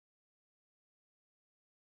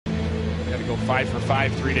go 5 for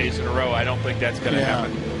 5 3 days in a row. I don't think that's going to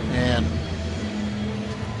happen. And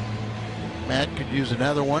Matt could use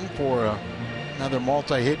another one for another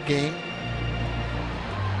multi-hit game.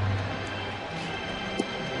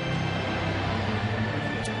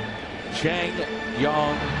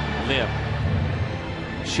 Chang-yong Lim.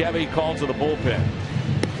 Chevy called to the bullpen.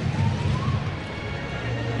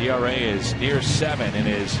 ERA is near 7 in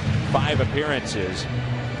his 5 appearances.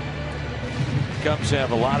 Cubs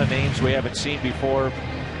have a lot of names we haven't seen before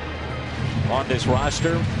on this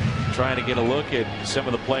roster. Trying to get a look at some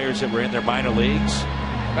of the players that were in their minor leagues.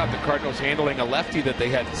 About the Cardinals handling a lefty that they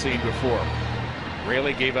hadn't seen before.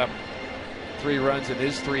 Raley gave up 3 runs in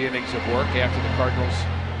his 3 innings of work after the Cardinals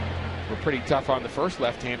were pretty tough on the first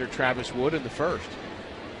left-hander, Travis Wood, in the first.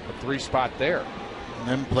 A 3 spot there. And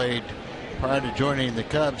then played, prior to joining the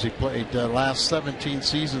Cubs, he played the last 17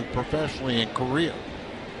 seasons professionally in Korea.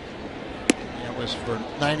 That was for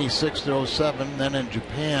 96 to 07, then in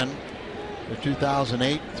Japan for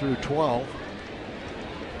 2008 through 12.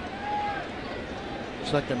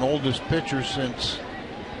 Second oldest pitcher since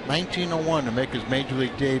 1901 to make his major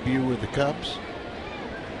league debut with the Cubs.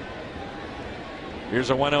 Here's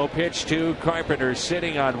a 1-0 pitch to Carpenter,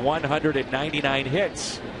 sitting on 199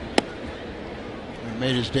 hits. He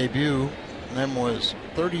made his debut, and then was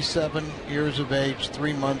 37 years of age,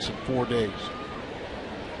 3 months and 4 days.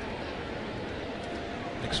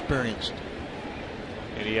 Experienced.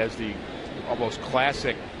 And he has the almost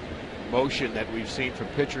classic motion that we've seen from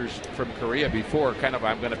pitchers from Korea before. Kind of,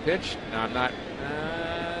 I'm going to pitch. No, I'm not.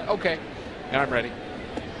 Okay. Now I'm ready.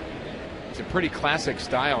 It's a pretty classic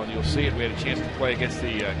style, and you'll see it. We had a chance to play against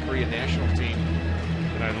the Korean national team.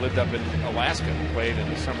 And I lived up in Alaska and played in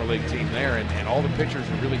the summer league team there, and all the pitchers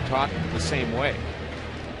are really taught the same way.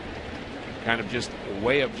 Kind of just a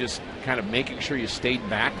way of just kind of making sure you stayed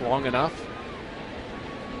back long enough.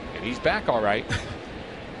 And he's back all right.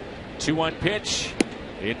 2-1 pitch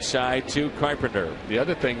inside to Carpenter. The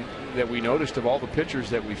other thing that we noticed of all the pitchers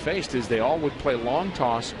that we faced is they all would play long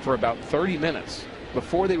toss for about 30 minutes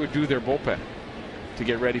before they would do their bullpen to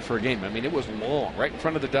get ready for a game. I mean, it was long, right in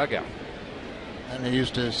front of the dugout. And I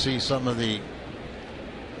used to see some of the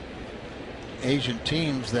Asian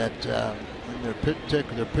teams that when they take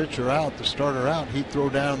their pitcher out, the starter out, he'd throw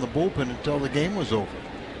down in the bullpen until the game was over.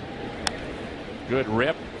 Good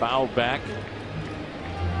rip, fouled back.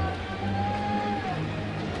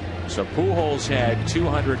 So Pujols had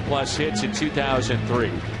 200 plus hits in 2003,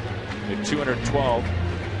 and 212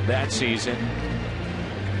 that season.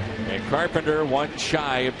 And Carpenter one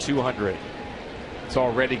shy of 200. It's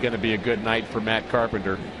already going to be a good night for Matt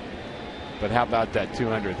Carpenter. But how about that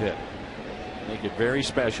 200th hit? Make it very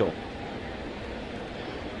special.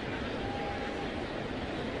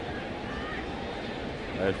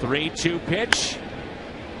 A 3-2 pitch.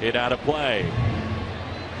 Hit out of play.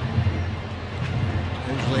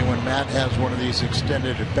 Usually when Matt has one of these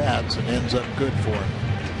extended at bats, it ends up good for him.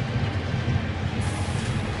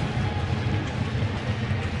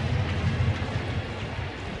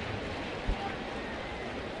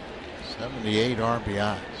 '78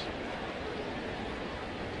 RBIs.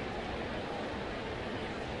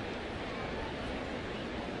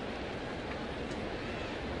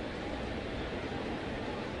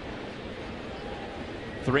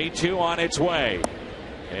 Three-two on its way.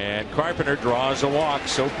 And Carpenter draws a walk.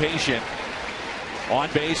 So patient. On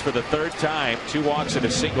base for the 3rd time. 2 walks and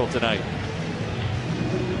a single tonight.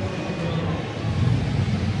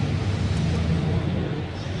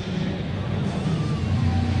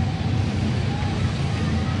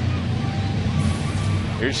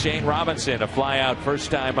 Here's Shane Robinson, a fly out,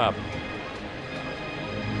 first time up.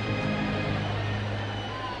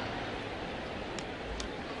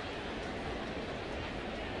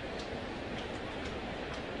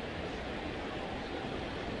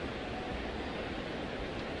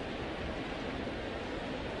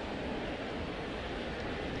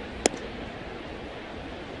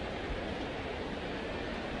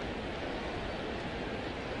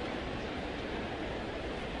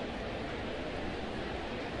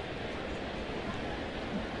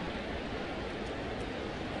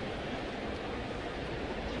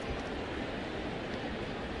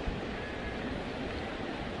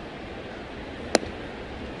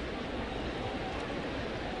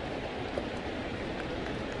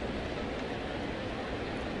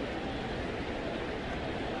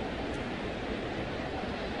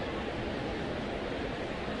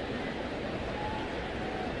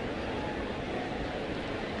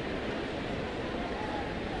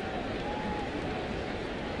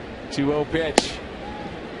 Two-0 pitch.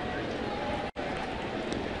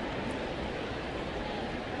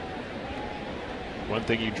 One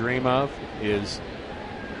thing you dream of is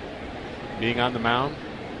being on the mound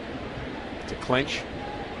to clinch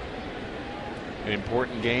an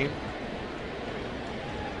important game.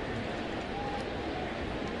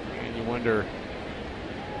 And you wonder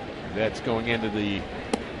if that's going into the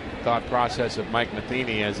thought process of Mike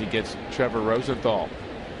Matheny as he gets Trevor Rosenthal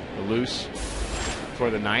loose for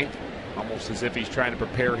the ninth, almost as if he's trying to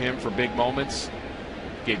prepare him for big moments,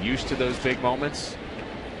 get used to those big moments.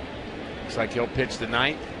 Looks like he'll pitch the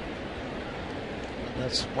ninth.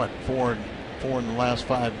 That's what, four in the last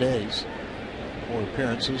 5 days, 4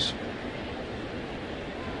 appearances.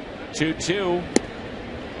 2-2,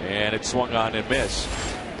 and it's swung on and missed.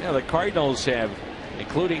 Yeah, the Cardinals have,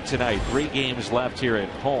 including tonight, 3 games left here at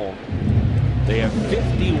home. They have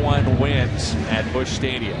 51 wins at Busch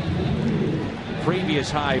Stadium. Previous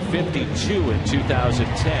high 52 in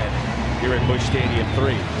 2010 here at Busch Stadium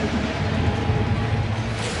 3.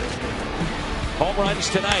 Home runs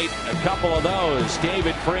tonight, a couple of those.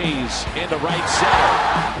 David Freese into right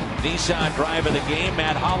center. Nissan driving the game.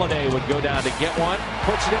 Matt Holliday would go down to get one.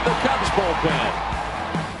 Puts it in the Cubs bullpen.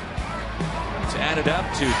 It's added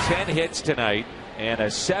up to 10 hits tonight and a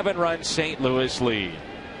 7-run St. Louis lead.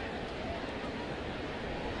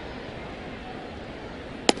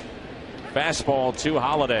 Fastball to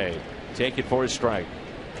Holliday. Take it for a strike.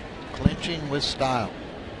 Clinching with style.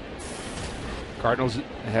 Cardinals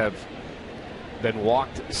have been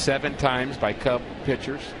walked 7 times by Cub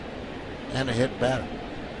pitchers. And a hit batter.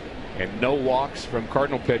 And no walks from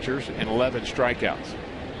Cardinal pitchers and 11 strikeouts.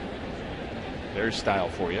 There's style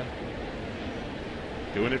for you.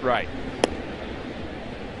 Doing it right.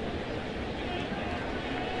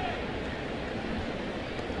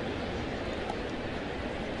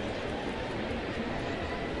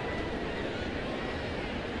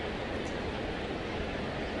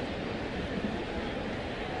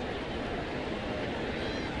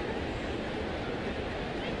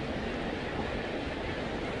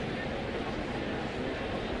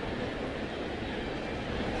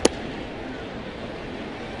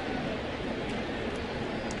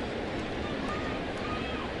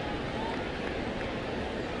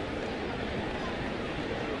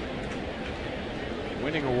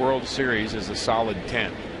 Winning a World Series is a solid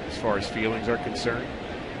 10 as far as feelings are concerned.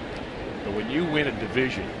 But when you win a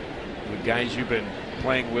division with guys you've been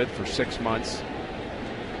playing with for 6 months,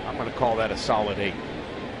 I'm going to call that a solid 8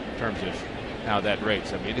 in terms of how that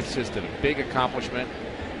rates. I mean, it's just a big accomplishment.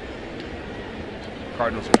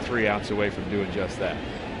 Cardinals are 3 outs away from doing just that.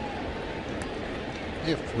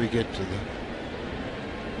 If we get to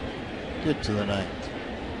the ninth.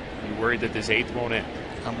 You worried that this 8th won't end?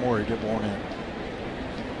 I'm worried it won't end.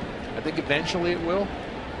 I think eventually it will,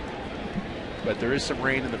 but there is some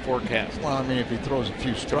rain in the forecast. Well, I mean, if he throws a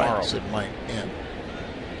few strikes, it might end.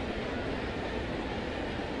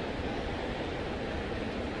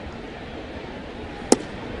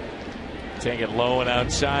 Take it low and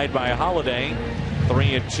outside by Holliday.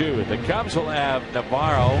 3-2. The Cubs will have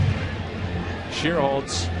Navarro,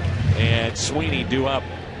 Schierholtz, and Sweeney due up,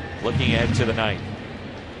 looking ahead to the ninth.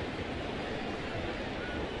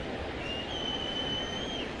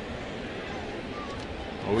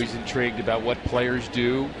 Always intrigued about what players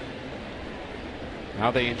do,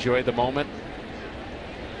 how they enjoy the moment,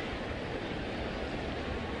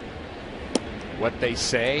 what they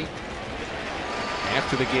say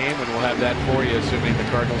after the game, and we'll have that for you, assuming the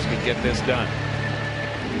Cardinals can get this done.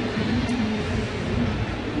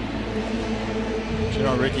 You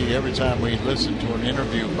know, Ricky, every time we listen to an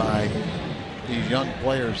interview by these young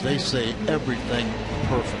players, they say everything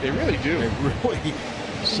perfect. They really do. They really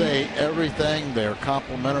say everything. They're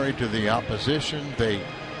complimentary to the opposition. They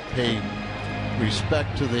pay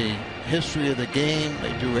respect to the history of the game.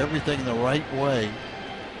 They do everything the right way.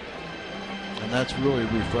 And that's really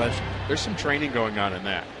refreshing. There's some training going on in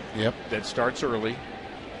that. Yep. That starts early.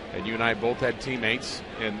 And you and I both had teammates,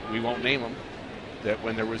 and we won't name them, that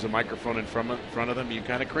when there was a microphone in front of them, you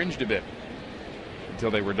kind of cringed a bit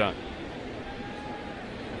until they were done.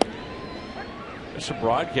 There's some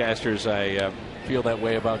broadcasters I feel that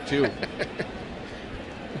way about too.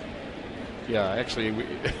 Yeah, actually,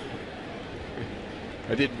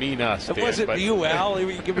 I didn't mean us. It Dan, wasn't but you, Al.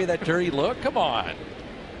 You give me that dirty look. Come on. It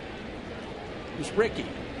was Ricky.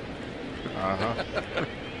 Uh-huh.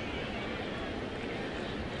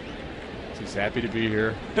 He's happy to be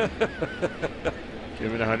here. Give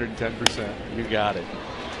it 110%. You got it.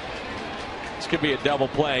 This could be a double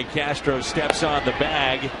play. Castro steps on the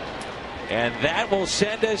bag, and that will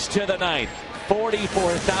send us to the ninth.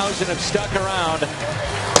 44,000 have stuck around.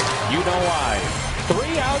 You know why.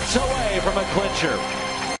 3 outs away from a clincher.